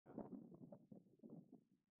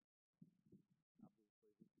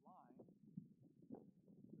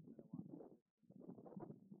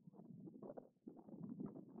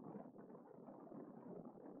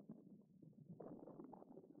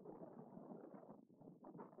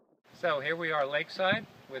So here we are lakeside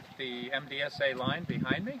with the MDSA line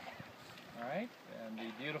behind me, all right, and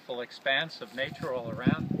the beautiful expanse of nature all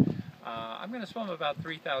around. I'm going to swim about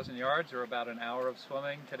 3,000 yards, or about an hour of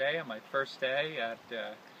swimming today on my first day at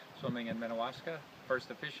swimming in Minnewaska, first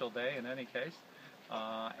official day in any case.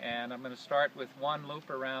 And I'm going to start with one loop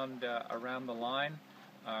around the line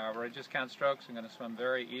where I just count strokes. I'm going to swim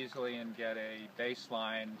very easily and get a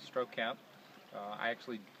baseline stroke count. I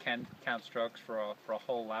actually can count strokes for a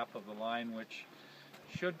whole lap of the line, which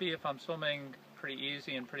should be, if I'm swimming pretty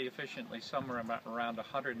easy and pretty efficiently, somewhere around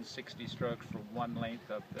 160 strokes for one length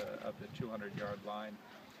of the 200-yard line.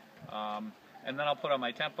 And then I'll put on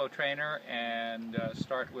my tempo trainer and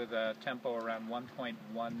start with a tempo around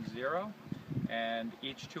 1.10. And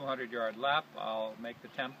each 200-yard lap, I'll make the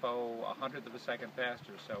tempo 100th of a second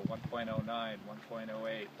faster, so 1.09, 1.08,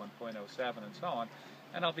 1.07, and so on.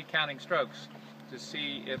 And I'll be counting strokes to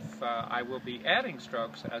see if I will be adding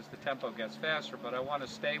strokes as the tempo gets faster, but I want to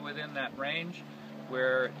stay within that range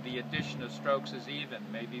where the addition of strokes is even,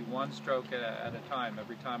 maybe one stroke at a time.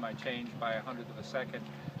 Every time I change by 100th of a second,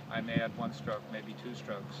 I may add one stroke, maybe two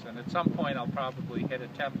strokes. And at some point I'll probably hit a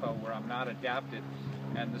tempo where I'm not adapted,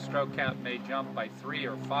 and the stroke count may jump by 3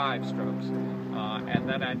 or 5 strokes. And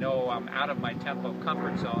then I know I'm out of my tempo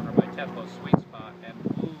comfort zone or my tempo sweet spot and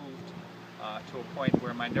moved to a point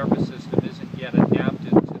where my nervous system isn't yet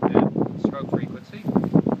adapted to that stroke frequency.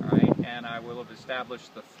 All right, and I will have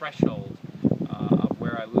established the threshold of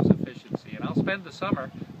where I lose efficiency. And I'll spend the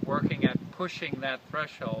summer working at pushing that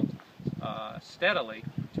threshold steadily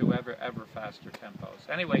to ever faster tempos.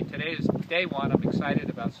 Anyway, today is day one. I'm excited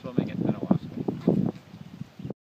about swimming in Minnewaska.